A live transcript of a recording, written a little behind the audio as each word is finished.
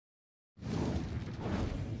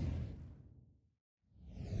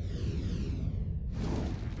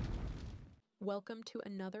Welcome to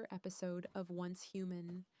another episode of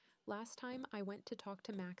OnceHuman. Last time I went to talk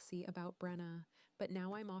to Maxie about Brenna, but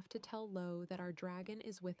now I'm off to tell Lowe that our dragon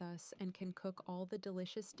is with us and can cook all the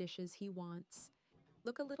delicious dishes he wants.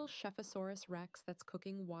 Look, a little Chefosaurus Rex that's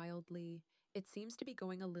cooking wildly. It seems to be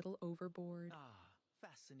going a little overboard. Ah,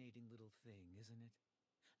 fascinating little thing, isn't it?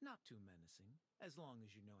 Not too menacing, as long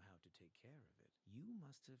as you know how to take care of it. You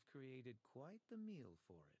must have created quite the meal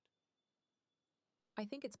for it. I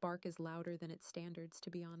think its bark is louder than its standards, to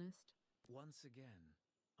be honest. Once again,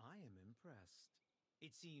 I am impressed.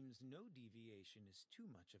 It seems no deviation is too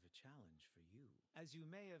much of a challenge for you. As you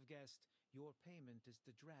may have guessed, your payment is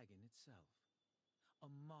the dragon itself. A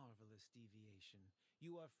marvelous deviation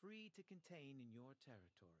you are free to contain in your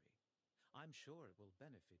territory. I'm sure it will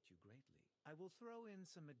benefit you greatly. I will throw in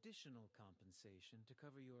some additional compensation to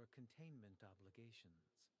cover your containment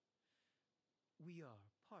obligations. We are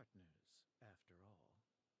partners, after all.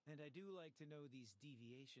 And I do like to know these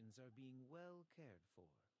deviations are being well cared for.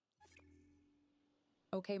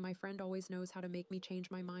 Okay, my friend always knows how to make me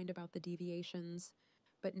change my mind about the deviations.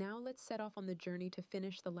 But now let's set off on the journey to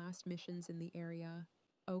finish the last missions in the area.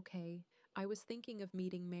 Okay, I was thinking of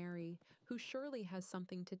meeting Mery, who surely has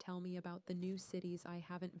something to tell me about the new cities I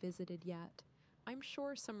haven't visited yet. I'm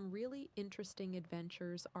sure some really interesting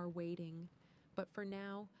adventures are waiting. But for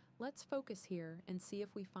now, let's focus here and see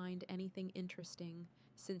if we find anything interesting,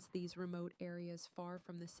 since these remote areas far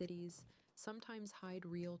from the cities sometimes hide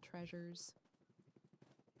real treasures.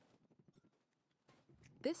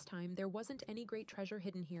 This time, there wasn't any great treasure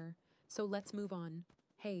hidden here, so let's move on.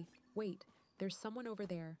 Hey, wait, there's someone over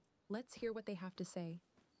there. Let's hear what they have to say.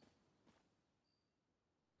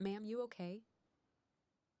 Ma'am, you okay?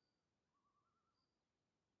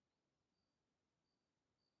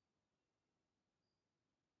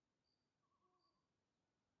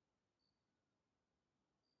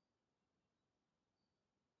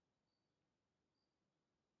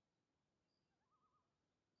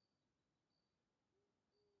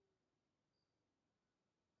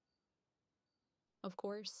 Of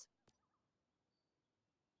course.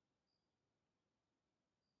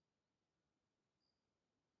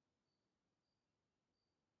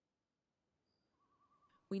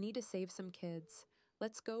 We need to save some kids.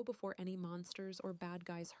 Let's go before any monsters or bad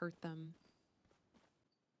guys hurt them.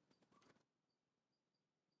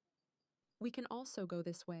 We can also go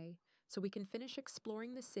this way, so we can finish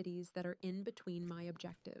exploring the cities that are in between my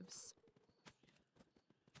objectives.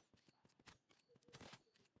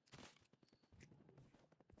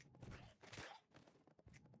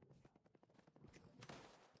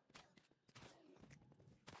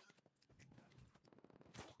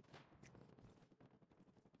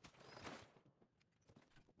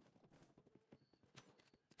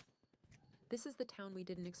 This is the town we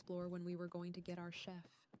didn't explore when we were going to get our chef.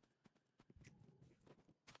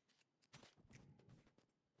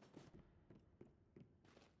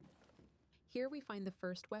 Here we find the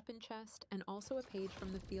first weapon chest and also a page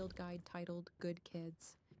from the field guide titled Good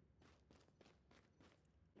Kids.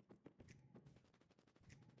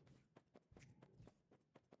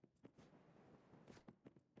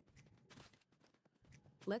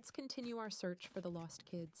 Let's continue our search for the lost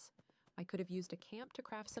kids. I could have used a camp to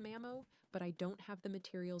craft some ammo, but I don't have the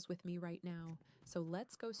materials with me right now, so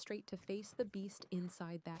let's go straight to face the beast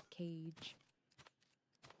inside that cage.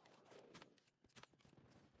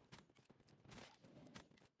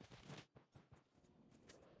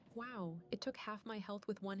 Wow, it took half my health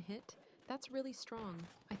with one hit? That's really strong.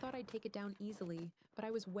 I thought I'd take it down easily, but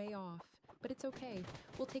I was way off. But it's okay.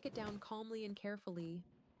 We'll take it down calmly and carefully.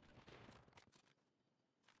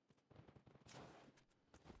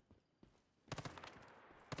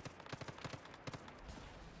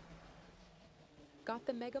 Got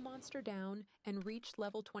the mega monster down and reached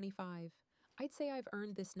level 25. I'd say I've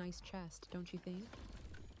earned this nice chest, don't you think?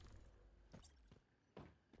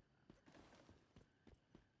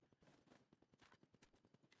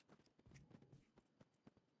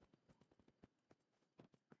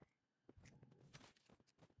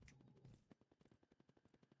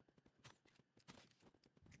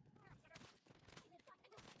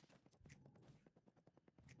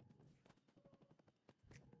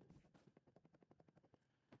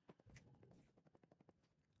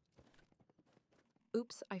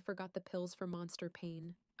 Oops, I forgot the pills for monster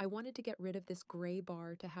pain. I wanted to get rid of this gray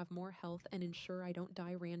bar to have more health and ensure I don't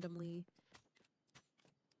die randomly.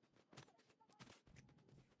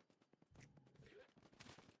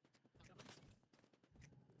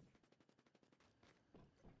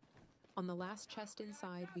 On the last chest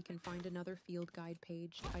inside, we can find another field guide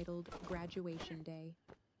page titled Graduation Day.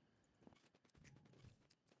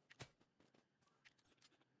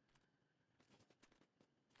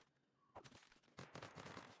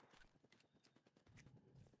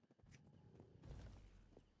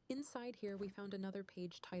 Inside here, we found another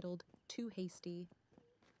page titled Too Hasty.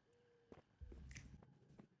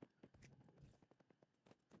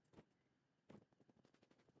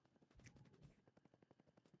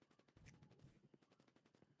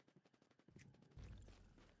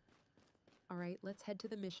 All right, let's head to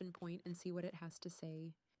the mission point and see what it has to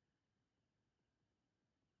say.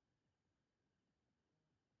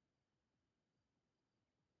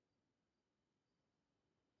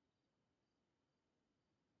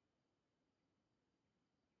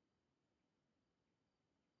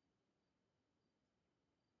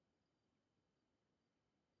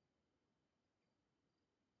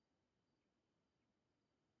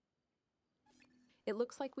 It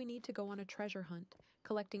looks like we need to go on a treasure hunt,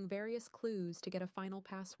 collecting various clues to get a final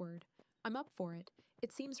password. I'm up for it.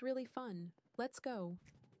 It seems really fun. Let's go.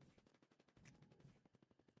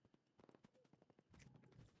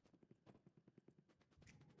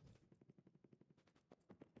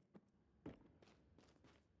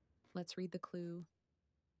 Let's read the clue.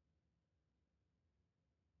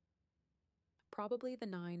 Probably the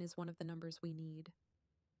 9 is one of the numbers we need.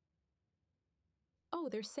 Oh,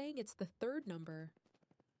 they're saying it's the third number.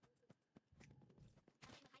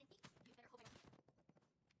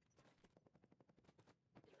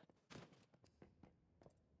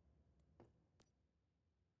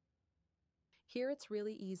 Here it's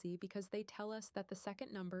really easy because they tell us that the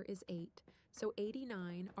second number is 8, so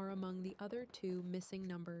 89 are among the other 2 missing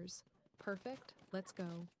numbers. Perfect, let's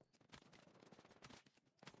go.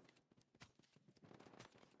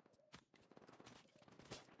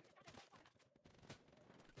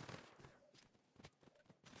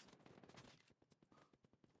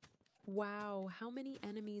 Wow, how many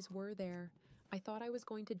enemies were there? I thought I was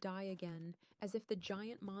going to die again, as if the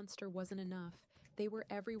giant monster wasn't enough. They were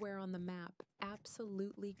everywhere on the map,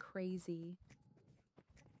 absolutely crazy.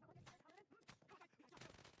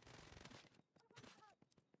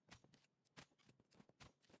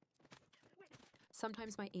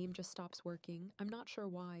 Sometimes my aim just stops working. I'm not sure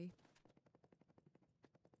why.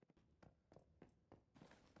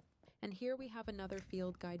 And here we have another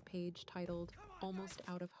field guide page titled Almost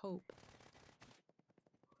Out of Hope.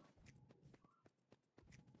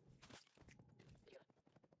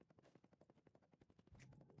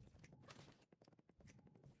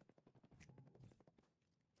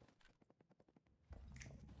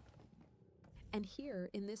 And here,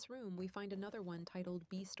 in this room, we find another one titled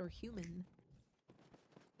Beast or Human.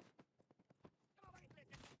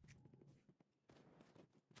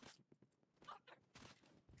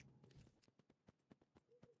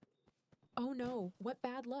 Oh no, what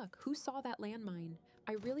bad luck! Who saw that landmine?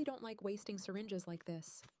 I really don't like wasting syringes like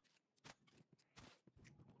this.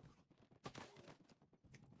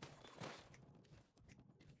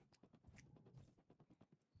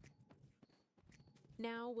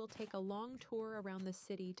 Now we'll take a long tour around the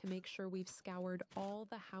city to make sure we've scoured all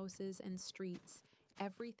the houses and streets.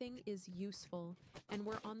 Everything is useful, and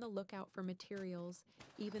we're on the lookout for materials,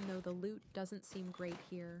 even though the loot doesn't seem great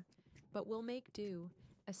here. But we'll make do,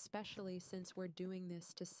 especially since we're doing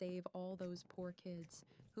this to save all those poor kids,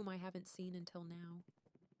 whom I haven't seen until now.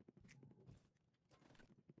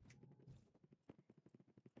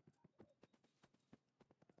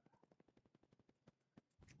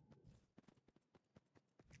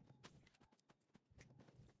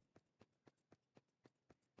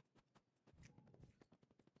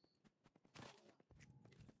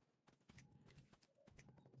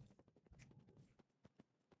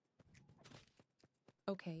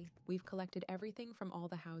 Okay, we've collected everything from all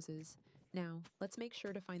the houses. Now, let's make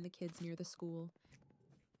sure to find the kids near the school.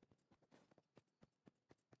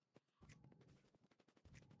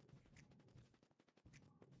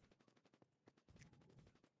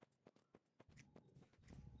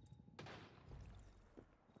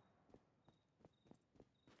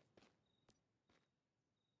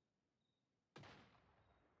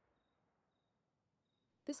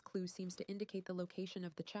 This clue seems to indicate the location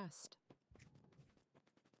of the chest.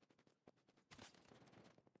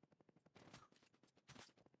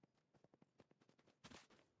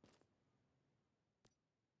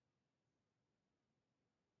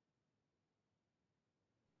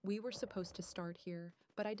 We were supposed to start here,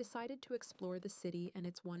 but I decided to explore the city and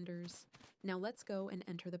its wonders. Now let's go and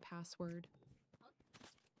enter the password.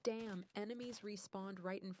 Damn, enemies respawned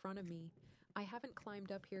right in front of me. I haven't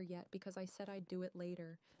climbed up here yet because I said I'd do it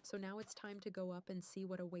later, so now it's time to go up and see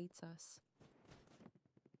what awaits us.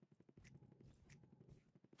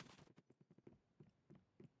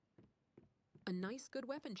 A nice good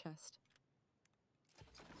weapon chest.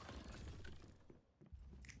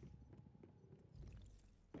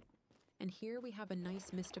 And here we have a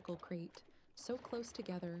nice mystical crate. So close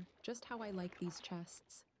together, just how I like these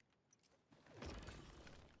chests.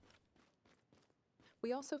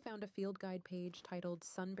 We also found a field guide page titled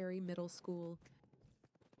Sunbury Middle School.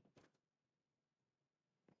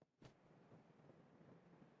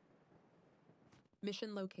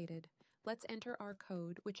 Mission located. Let's enter our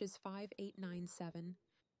code, which is 5897.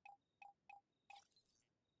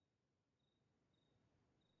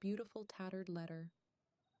 Beautiful tattered letter.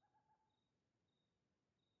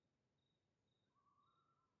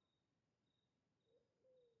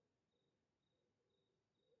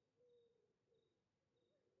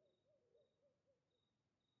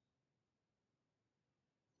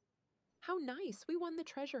 How nice! We won the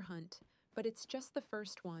treasure hunt. But it's just the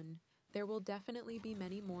first one. There will definitely be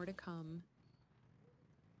many more to come.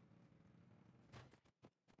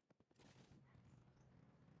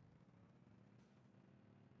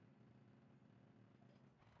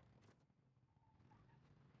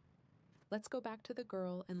 Let's go back to the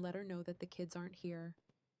girl and let her know that the kids aren't here.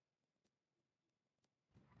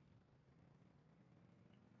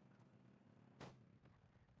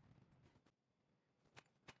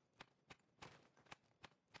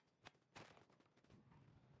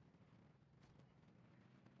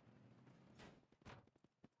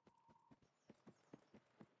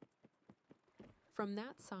 From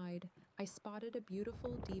that side, I spotted a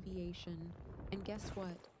beautiful deviation. And guess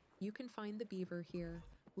what? You can find the beaver here.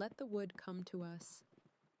 Let the wood come to us.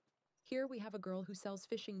 Here we have a girl who sells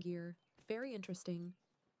fishing gear. Very interesting.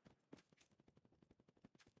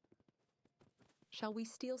 Shall we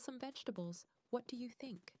steal some vegetables? What do you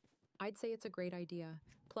think? I'd say it's a great idea.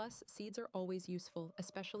 Plus, seeds are always useful,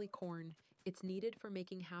 especially corn. It's needed for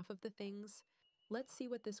making half of the things. Let's see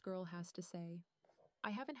what this girl has to say. I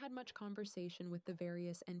haven't had much conversation with the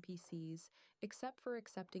various NPCs, except for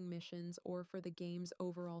accepting missions or for the game's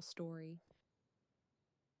overall story.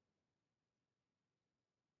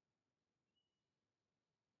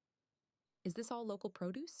 Is this all local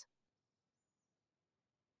produce?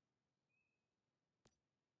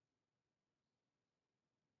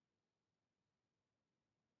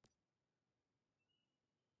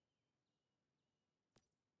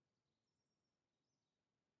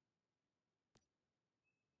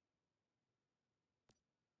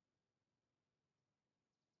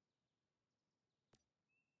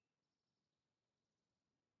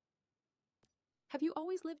 Have you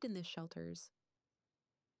always lived in this shelters?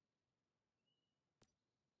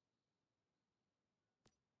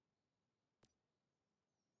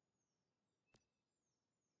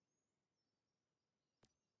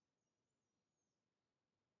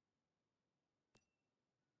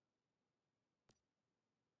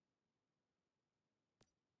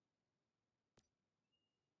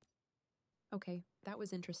 Okay, that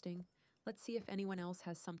was interesting. Let's see if anyone else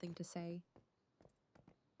has something to say.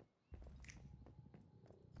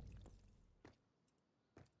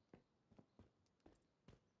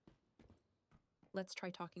 Let's try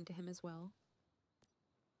talking to him as well.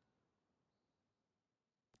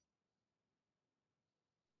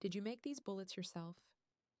 Did you make these bullets yourself?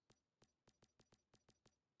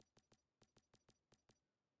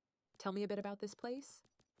 Tell me a bit about this place.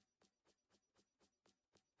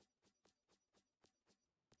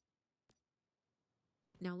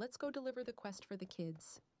 Now let's go deliver the quest for the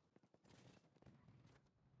kids.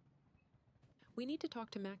 We need to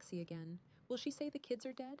talk to Maxie again. Will she say the kids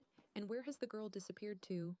are dead? And where has the girl disappeared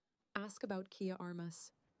to? Ask about Kia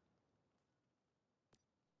Armas.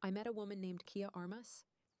 I met a woman named Kia Armas.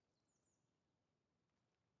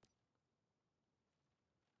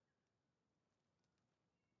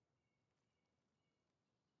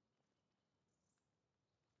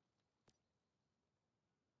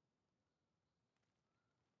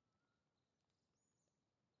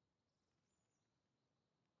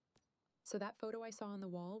 So that photo I saw on the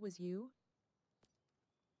wall was you?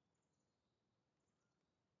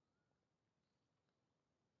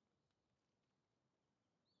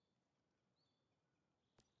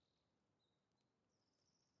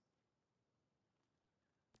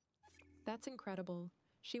 That's incredible.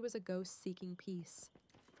 She was a ghost seeking peace.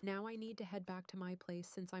 Now I need to head back to my place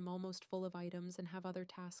since I'm almost full of items and have other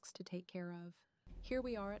tasks to take care of. Here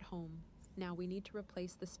we are at home. Now we need to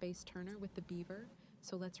replace the space turner with the beaver,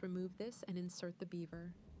 so let's remove this and insert the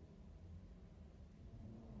beaver.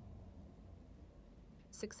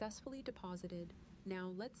 Successfully deposited.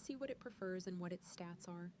 Now let's see what it prefers and what its stats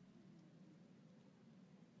are.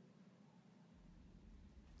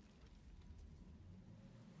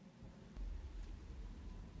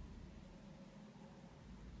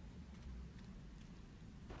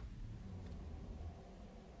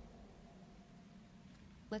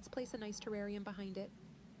 Let's place a nice terrarium behind it.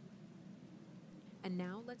 And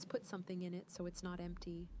now let's put something in it so it's not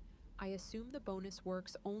empty. I assume the bonus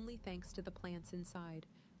works only thanks to the plants inside,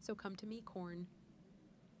 so come to me, corn.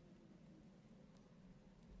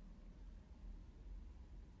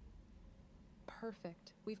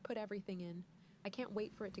 Perfect. We've put everything in. I can't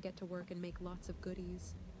wait for it to get to work and make lots of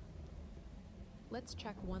goodies. Let's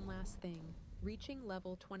check one last thing. Reaching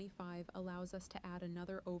level 25 allows us to add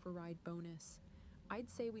another override bonus. I'd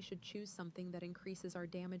say we should choose something that increases our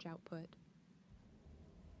damage output.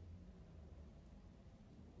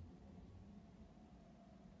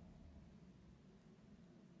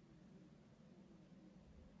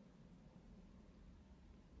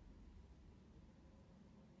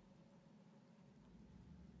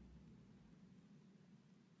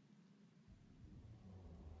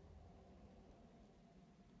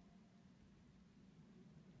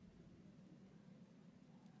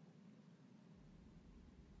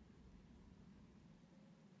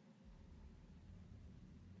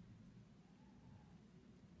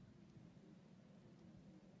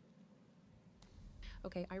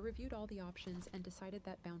 Okay, I reviewed all the options and decided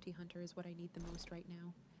that Bounty Hunter is what I need the most right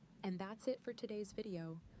now. And that's it for today's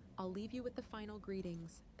video. I'll leave you with the final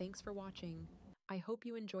greetings. Thanks for watching. I hope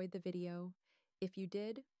you enjoyed the video. If you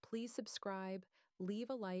did, please subscribe, leave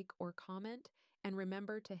a like or comment, and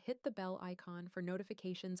remember to hit the bell icon for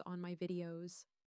notifications on my videos.